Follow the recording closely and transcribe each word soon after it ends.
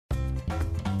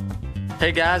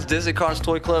Hey guys, Disney Cars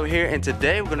Toy Club here, and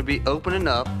today we're going to be opening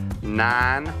up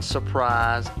 9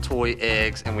 surprise toy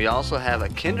eggs, and we also have a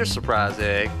Kinder Surprise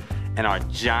egg and our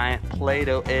giant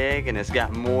Play-Doh egg, and it's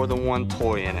got more than one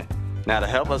toy in it. Now to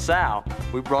help us out,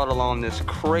 we brought along this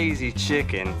crazy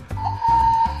chicken.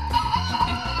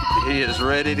 He is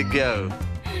ready to go.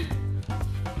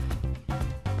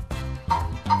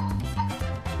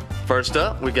 First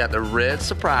up, we got the red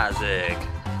surprise egg.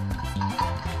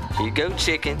 Here you go,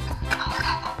 chicken.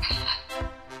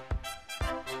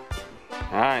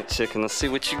 Alright, chicken, let's see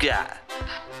what you got.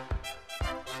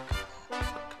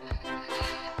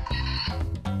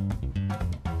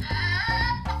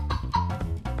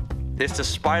 It's the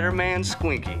Spiderman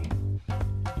Squinky.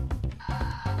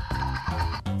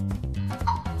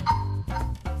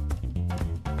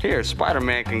 Here,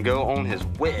 Spider-Man can go on his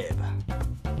web.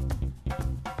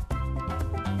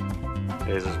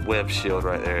 There's his web shield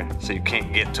right there, so you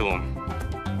can't get to him.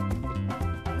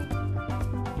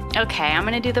 Okay, I'm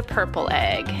gonna do the purple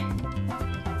egg.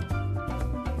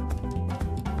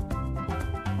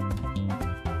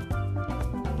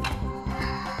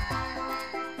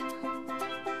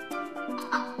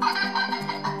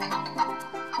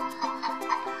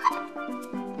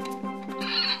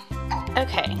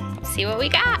 Okay, let's see what we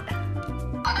got.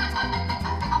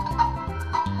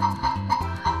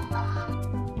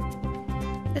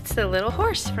 It's the little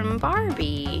horse from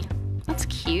Barbie. That's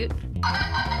cute.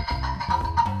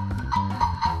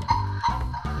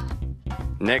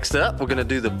 Next up, we're gonna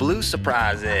do the blue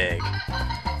surprise egg.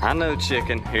 I know,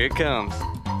 chicken, here it comes.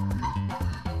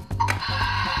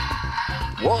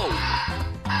 Whoa!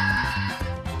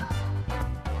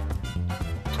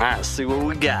 Alright, let's see what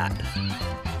we got.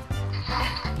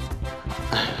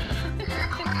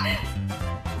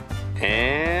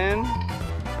 And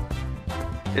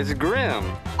it's Grim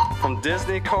from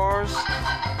Disney Cars.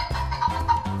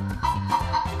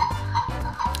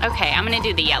 Okay, I'm gonna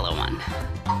do the yellow one.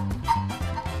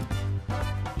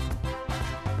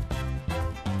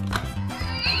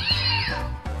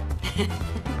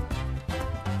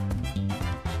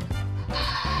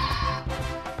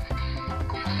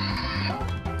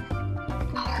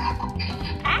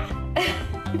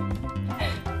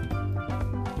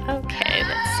 Okay,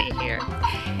 let's see here.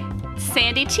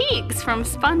 Sandy Cheeks from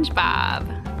SpongeBob.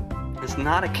 It's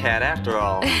not a cat after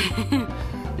all.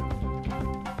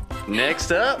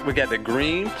 Next up, we got the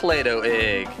green Play-Doh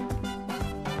egg.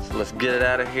 So let's get it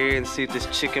out of here and see if this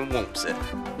chicken wants it.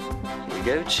 Here we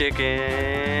go,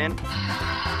 chicken.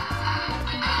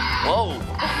 Whoa!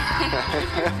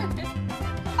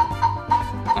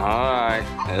 Alright,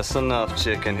 that's enough,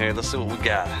 chicken. Here, let's see what we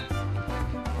got.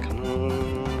 Come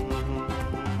on.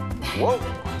 Whoa!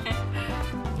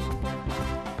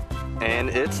 And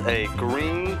it's a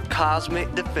green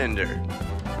Cosmic Defender.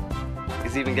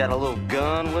 He's even got a little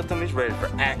gun with him. He's ready for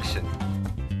action.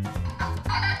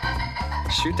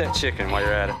 Shoot that chicken while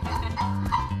you're at it.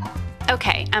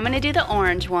 Okay, I'm gonna do the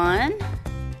orange one.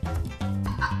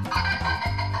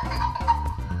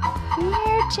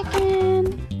 Here,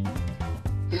 chicken.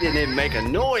 He didn't even make a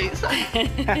noise. For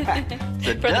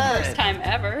the first time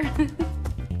ever.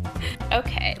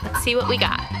 Okay, let's see what we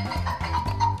got.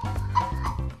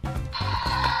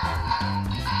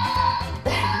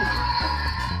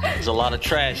 There's a lot of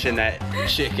trash in that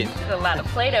chicken. There's a lot of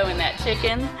Play-Doh in that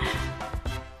chicken.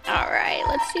 All right,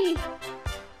 let's see.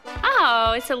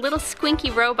 Oh, it's a little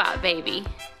squinky robot baby.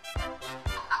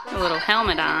 A little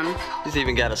helmet on. He's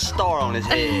even got a star on his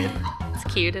head. It's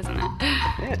cute, isn't it?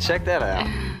 Yeah, check that out.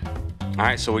 All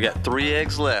right, so we got 3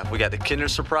 eggs left. We got the Kinder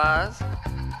Surprise,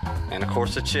 and of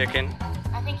course the chicken.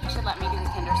 I think you should let me do the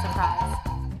Kinder Surprise.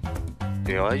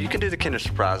 You know, you can do the Kinder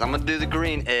Surprise. I'm gonna do the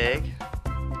green egg.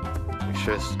 Make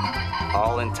sure it's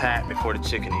all intact before the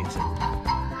chicken eats it.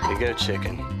 Here you go,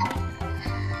 chicken.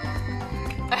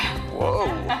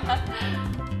 Whoa!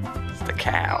 It's the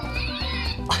cow.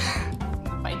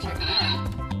 Bite your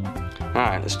hand.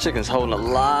 Alright, this chicken's holding a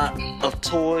lot of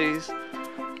toys.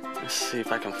 Let's see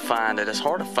if I can find it. It's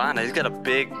hard to find it. He's got a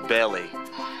big belly.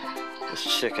 This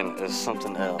chicken is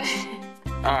something else.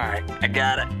 Alright, I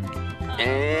got it.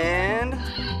 And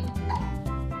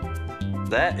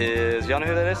that is, y'all know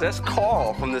who that is? That's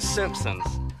Carl from The Simpsons.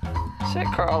 Check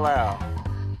Carl out.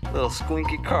 Little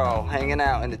squinky Carl hanging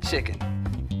out in the chicken.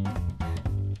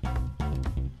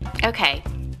 Okay,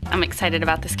 I'm excited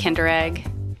about this Kinder Egg.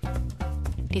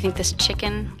 Do you think this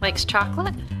chicken likes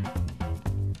chocolate?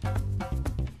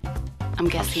 I'm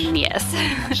guessing yes.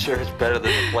 I'm sure it's better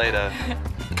than the Play-Doh.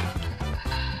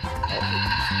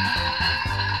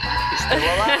 He's still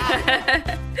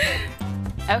alive.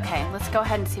 Okay, let's go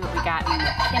ahead and see what we got in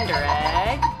the Kinder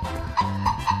Egg.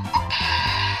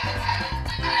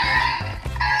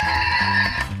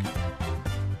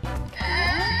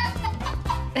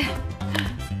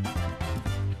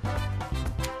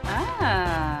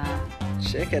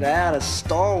 check it out. It's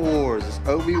Star Wars. It's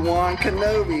Obi-Wan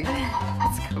Kenobi.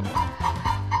 That's cool.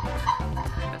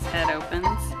 His head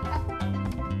opens.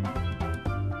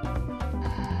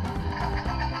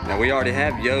 Now we already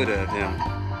have Yoda of him,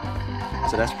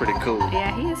 so that's pretty cool.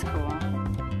 Yeah, he is cool.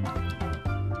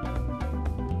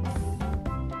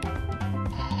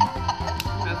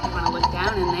 I don't know if you want to look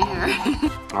down in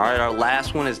there. Alright, our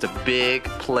last one is the big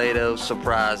Play-Doh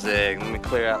surprise egg. Let me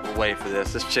clear out the way for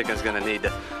this. This chicken's gonna need to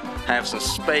have some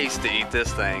space to eat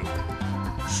this thing.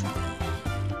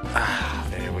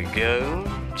 There we go.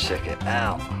 Check it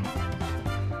out.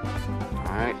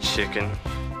 Alright, chicken.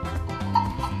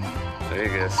 There you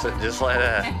go, sit just like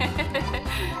that.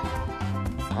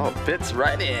 Oh, it fits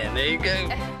right in. There you go.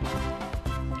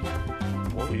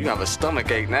 Whoa, you have a stomach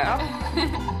ache now.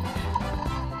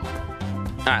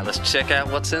 Alright, let's check out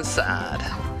what's inside.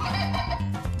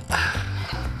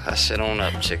 Sit on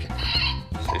up, chicken.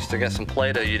 So you still got some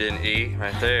Play-Doh you didn't eat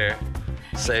right there.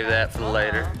 Save that for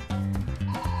later.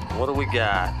 What do we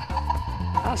got?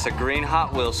 Oh, it's a green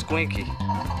Hot Wheels Squinky.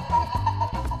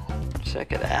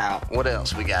 Check it out. What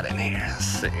else we got in here? Let's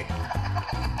see.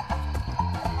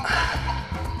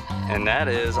 And that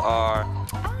is our...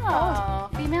 Oh,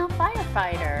 female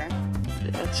firefighter.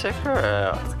 Yeah, check her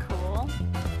out. That's cool.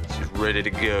 She's ready to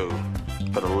go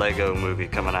for the Lego movie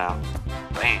coming out.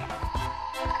 Bam!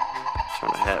 Turn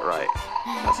the hat right.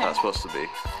 That's how it's supposed to be.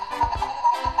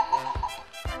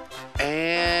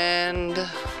 And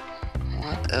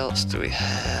what else do we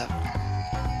have?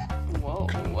 Whoa.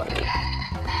 Doesn't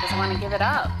want to give it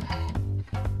up.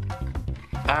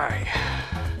 Alright.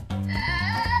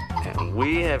 And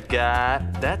we have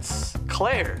got, that's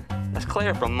Claire. That's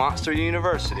Claire from Monster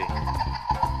University.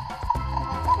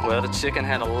 Well, the chicken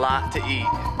had a lot to eat.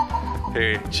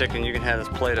 Here, chicken, you can have this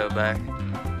Play-Doh back.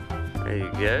 There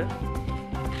you go.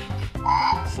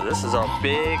 So this is our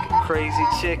big, crazy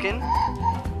chicken.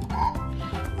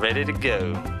 Ready to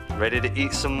go. Ready to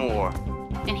eat some more.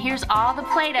 And here's all the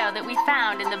Play-Doh that we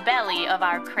found in the belly of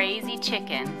our crazy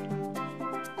chicken.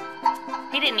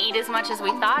 He didn't eat as much as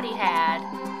we thought he had.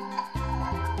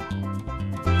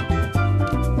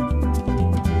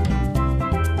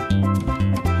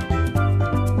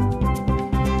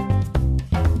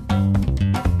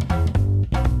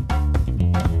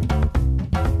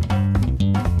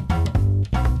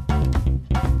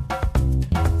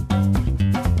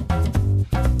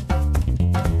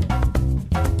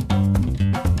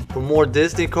 For more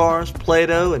Disney cars,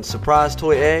 Play-Doh, and surprise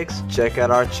toy eggs, check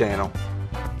out our channel.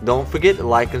 Don't forget to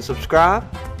like and subscribe,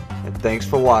 and thanks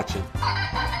for watching.